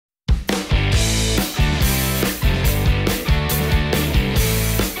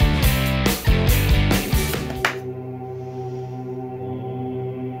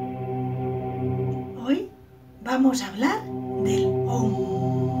vamos a hablar del OM.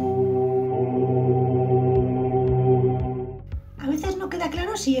 A veces no queda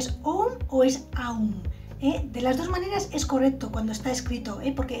claro si es OM o es AUM. De las dos maneras es correcto cuando está escrito,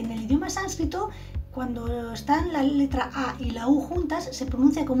 porque en el idioma sánscrito, cuando están la letra A y la U juntas, se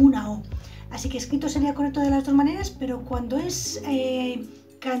pronuncia como una O. Así que escrito sería correcto de las dos maneras, pero cuando es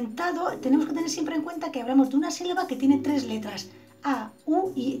cantado, tenemos que tener siempre en cuenta que hablamos de una sílaba que tiene tres letras, A,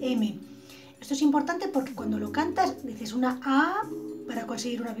 U y M. Esto es importante porque cuando lo cantas dices una A para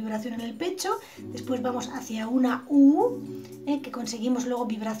conseguir una vibración en el pecho, después vamos hacia una U, que conseguimos luego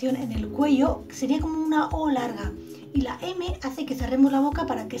vibración en el cuello, que sería como una O larga, y la M hace que cerremos la boca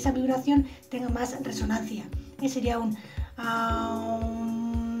para que esa vibración tenga más resonancia. Sería un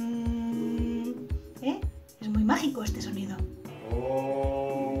Es muy mágico este sonido.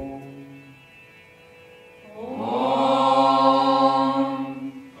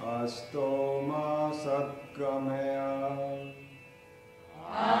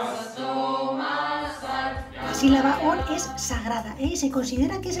 La sílaba ON es sagrada, y se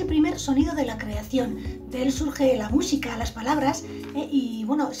considera que es el primer sonido de la creación. De él surge la música, las palabras, y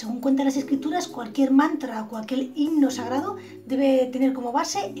bueno, según cuentan las escrituras, cualquier mantra o cualquier himno sagrado debe tener como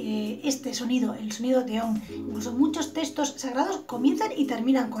base este sonido, el sonido de OM. Incluso muchos textos sagrados comienzan y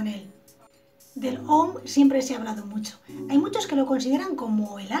terminan con él. Del OM siempre se ha hablado mucho. Hay muchos que lo consideran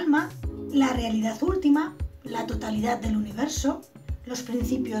como el alma, la realidad última, la totalidad del universo, los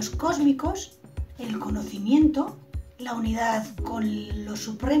principios cósmicos, el conocimiento, la unidad con lo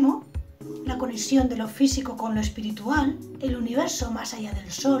supremo, la conexión de lo físico con lo espiritual, el universo más allá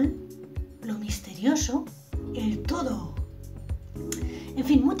del sol, lo misterioso, el todo. En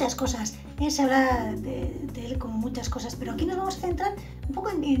fin, muchas cosas. Se habla de él como muchas cosas, pero aquí nos vamos a centrar un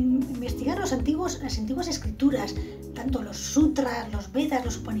poco en investigar las antiguas escrituras, tanto los sutras, los vedas,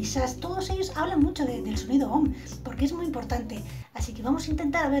 los upanishads, todos ellos hablan mucho del sonido OM, porque es muy importante. Así que vamos a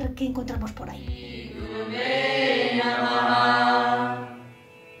intentar a ver qué encontramos por ahí.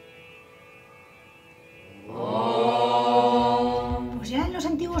 Pues ya en los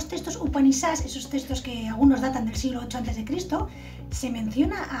antiguos textos Upanishads, esos textos que algunos datan del siglo VIII a.C., se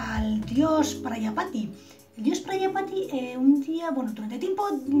menciona al dios Prayapati. El dios Prayapati un día, durante tiempo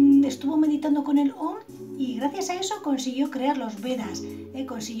estuvo meditando con el OM y gracias a eso consiguió crear los Vedas.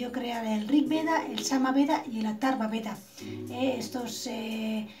 Consiguió crear el Rig Veda, el Sama Veda y el Atharva Veda. Estos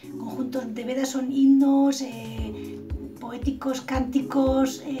conjuntos de Vedas son himnos poéticos,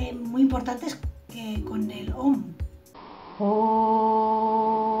 cánticos muy importantes con el OM.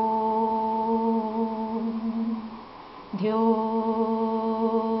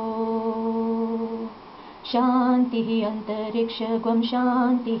 Shanti antarikshagam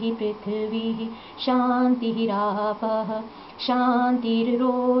shanti prithvi shanti rapah shanti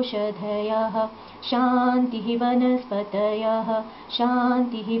roshadhayah shanti vanaspatayah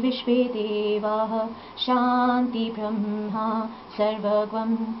shanti vishvedevah shanti brahma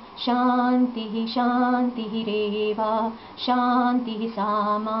sarvagam shanti shanti reva shanti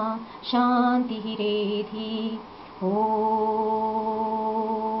sama shanti redhi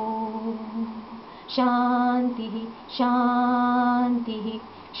Shanti, Shanti,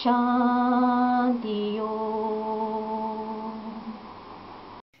 Shanti Om.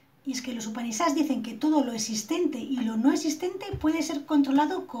 Y es que los Upanishads dicen que todo lo existente y lo no existente puede ser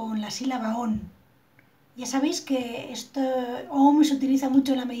controlado con la sílaba ON. Ya sabéis que esto OM se utiliza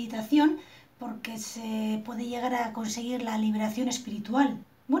mucho en la meditación porque se puede llegar a conseguir la liberación espiritual.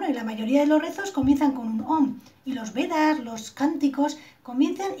 Y la mayoría de los rezos comienzan con un OM, y los Vedas, los cánticos,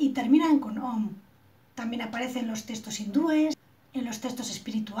 comienzan y terminan con OM. También aparecen los textos hindúes, en los textos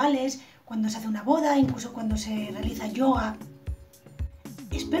espirituales, cuando se hace una boda, incluso cuando se realiza yoga.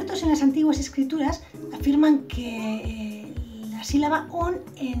 Expertos en las antiguas escrituras afirman que la sílaba ON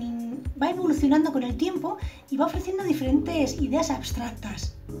va evolucionando con el tiempo y va ofreciendo diferentes ideas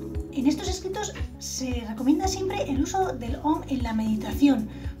abstractas. En estos escritos se recomienda siempre el uso del OM en la meditación,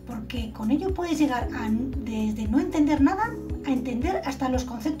 porque con ello puedes llegar desde no entender nada a entender hasta los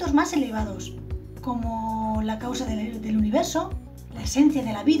conceptos más elevados, como la causa del universo, la esencia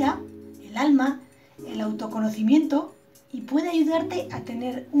de la vida, el alma, el autoconocimiento, y puede ayudarte a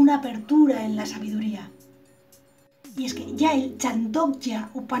tener una apertura en la sabiduría. Y es que ya el Chandogya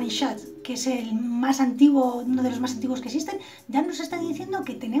Upanishad, que es el más antiguo, uno de los más antiguos que existen, ya nos está diciendo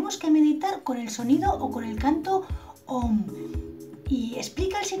que tenemos que meditar con el sonido o con el canto OM. Y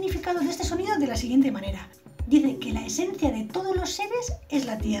explica el significado de este sonido de la siguiente manera. Dice que la esencia de todos los seres es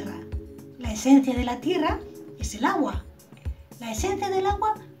la tierra. La esencia de la tierra es el agua. La esencia del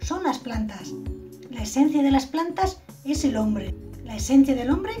agua son las plantas. La esencia de las plantas es el hombre. La esencia del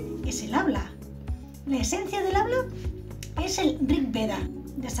hombre es el habla. La esencia del habla es el Rig Veda,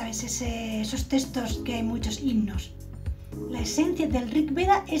 ya sabes, esos textos que hay muchos himnos. La esencia del Rig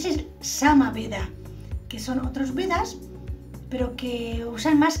Veda es el Sama Veda, que son otros Vedas, pero que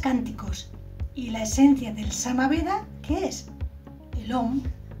usan más cánticos. Y la esencia del Sama Veda, ¿qué es? El Om.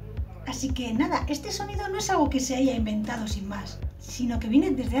 Así que nada, este sonido no es algo que se haya inventado sin más, sino que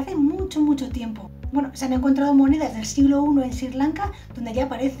viene desde hace mucho tiempo. Bueno, se han encontrado monedas del siglo I en Sri Lanka donde ya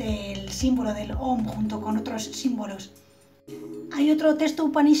aparece el símbolo del Om junto con otros símbolos. Hay otro texto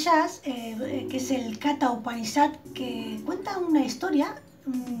Upanishad, que es el Katha Upanishad, que cuenta una historia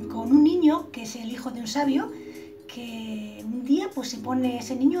con un niño que es el hijo de un sabio, que un día pues se pone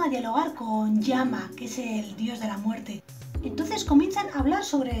ese niño a dialogar con Yama, que es el dios de la muerte. Entonces comienzan a hablar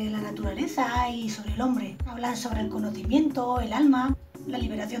sobre la naturaleza y sobre el hombre. Hablan sobre el conocimiento, el alma, la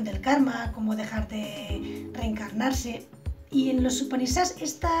liberación del karma, cómo dejar de reencarnarse. Y en los Upanishads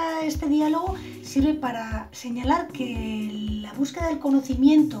este diálogo sirve para señalar que la búsqueda del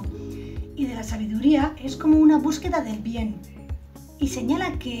conocimiento y de la sabiduría es como una búsqueda del bien. Y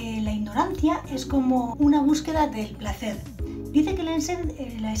señala que la ignorancia es como una búsqueda del placer. Dice que la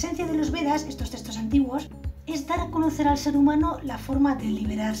esencia de los Vedas, estos textos antiguos, es dar a conocer al ser humano la forma de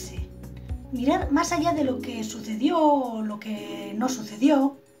liberarse. Mirar más allá de lo que sucedió o lo que no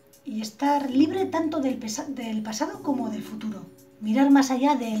sucedió y estar libre tanto del pasado como del futuro. Mirar más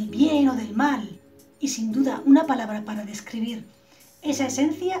allá del bien o del mal. Y sin duda una palabra para describir esa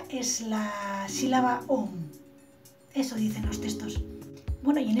esencia es la sílaba Om. Eso dicen los textos.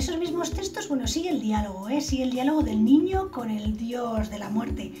 Bueno, y en esos mismos textos, sigue el diálogo del niño con el dios de la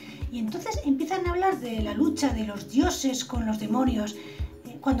muerte. Y entonces empiezan a hablar de la lucha de los dioses con los demonios.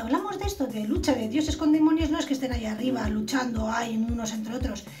 Cuando hablamos de esto, de lucha de dioses con demonios, no es que estén ahí arriba luchando unos entre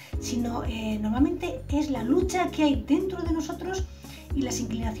otros, sino normalmente es la lucha que hay dentro de nosotros y las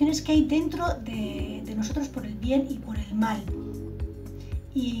inclinaciones que hay dentro de nosotros por el bien y por el mal.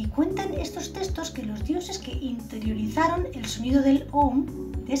 Y cuentan estos textos que los dioses que interiorizaron el sonido del Om,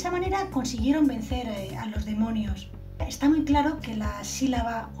 de esa manera consiguieron vencer a los demonios. Está muy claro que la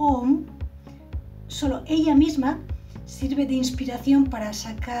sílaba Om, solo ella misma, sirve de inspiración para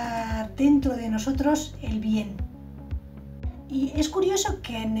sacar dentro de nosotros el bien. Y es curioso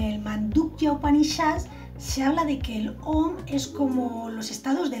que en el Mandukya Upanishad se habla de que el Om es como los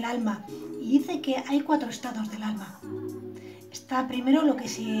estados del alma, y dice que hay 4 estados del alma. Está primero lo que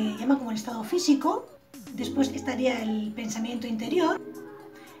se llama como el estado físico, después estaría el pensamiento interior,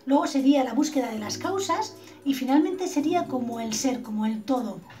 luego sería la búsqueda de las causas y finalmente sería como el ser, como el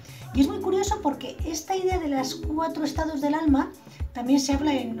todo. Y es muy curioso porque esta idea de los 4 estados del alma también se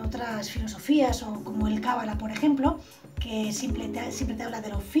habla en otras filosofías, o como el Cábala, por ejemplo, que siempre te habla de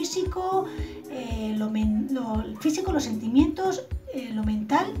lo físico, los sentimientos, lo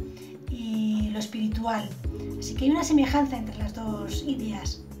mental y lo espiritual. Así que hay una semejanza entre las dos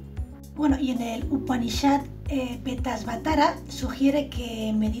ideas. Bueno, y en el Upanishad Petasvatara sugiere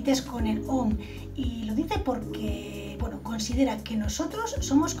que medites con el Om, y lo dice porque considera que nosotros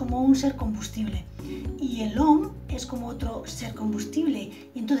somos como un ser combustible y el Om es como otro ser combustible,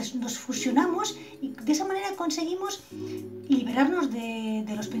 y entonces nos fusionamos y de esa manera conseguimos liberarnos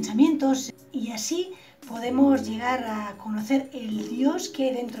de los pensamientos, y así podemos llegar a conocer el Dios que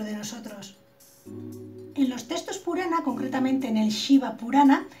hay dentro de nosotros. En los textos Purana, concretamente en el Shiva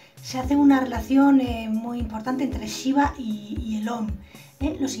Purana, se hace una relación muy importante entre Shiva y el Om.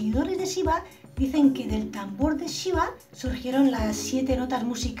 Los seguidores de Shiva dicen que del tambor de Shiva surgieron las 7 notas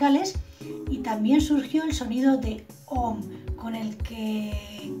musicales, y también surgió el sonido de Om, con el que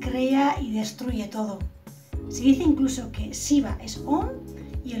crea y destruye todo. Se dice incluso que Shiva es Om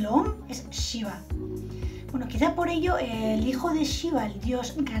y el Om es Shiva. Quizá por ello el hijo de Shiva, el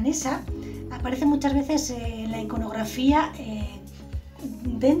dios Ganesha, aparece muchas veces en la iconografía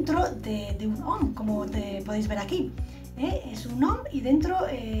dentro de un Om, como podéis ver aquí. Es un Om y dentro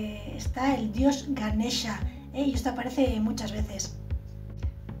está el dios Ganesha, y esto aparece muchas veces.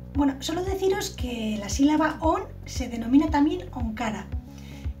 Solo deciros que la sílaba On se denomina también Onkara,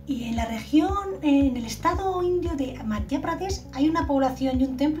 y en la región, en el estado indio de Madhya Pradesh, hay una población y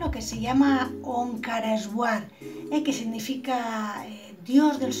un templo que se llama Omkareshwar, que significa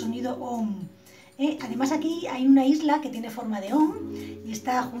Dios del sonido Om. Además aquí hay una isla que tiene forma de Om y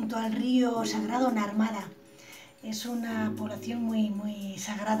está junto al río sagrado Narmada. Es una población muy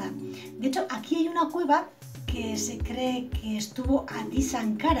sagrada. De hecho, aquí hay una cueva que se cree que estuvo Adi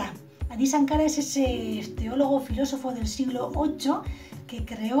Shankara. Adi Shankara es ese teólogo filósofo del siglo VIII que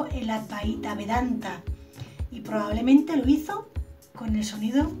creó el Advaita Vedanta, y probablemente lo hizo con el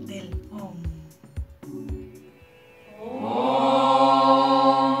sonido del Om. Om.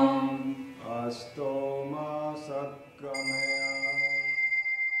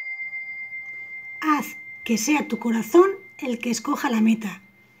 Haz que sea tu corazón el que escoja la meta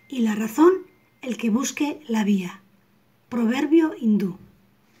y la razón el que busque la vía. Proverbio hindú.